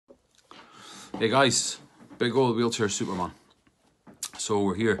Hey guys, big old wheelchair Superman. So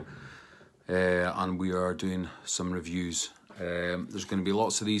we're here and we are doing some reviews. There's going to be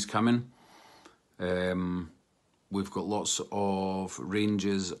lots of these coming. We've got lots of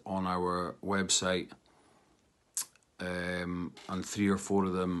ranges on our website, and 3 or 4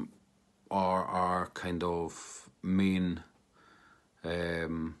 of them are our kind of main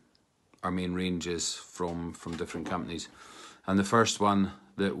our main ranges from different companies. And the first one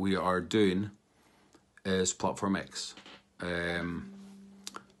that we are doing is PlatformX.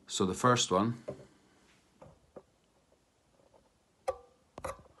 So the first one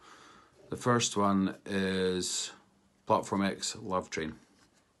is PlatformX Love Train.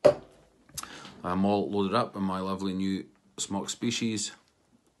 I'm all loaded up in my lovely new smock species.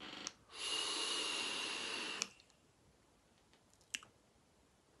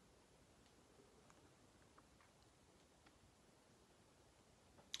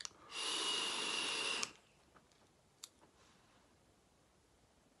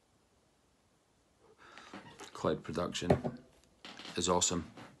 Cloud production is awesome.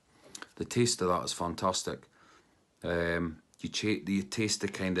 The taste of that is fantastic. You taste the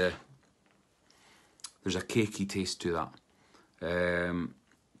kind of, there's a cakey taste to that.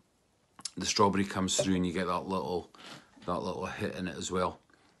 The strawberry comes through and you get that little hit in it as well.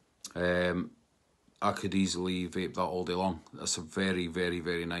 I could easily vape that all day long. That's a very, very,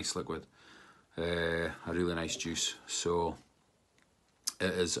 very nice liquid. A really nice juice. So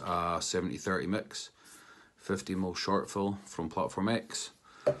it is a 70-30 mix. 50ml short fill from PlatformX.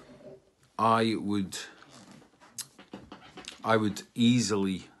 I would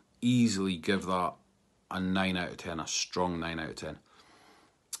easily give that a 9 out of 10, a strong 9 out of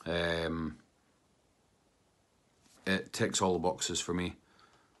 10. It ticks all the boxes for me.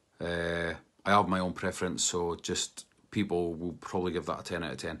 I have my own preference, so just people will probably give that a 10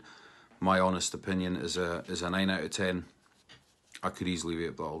 out of 10. My honest opinion is a 9 out of 10. I could easily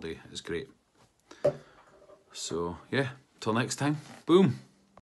vape that all day. It's great. So yeah, till next time, boom.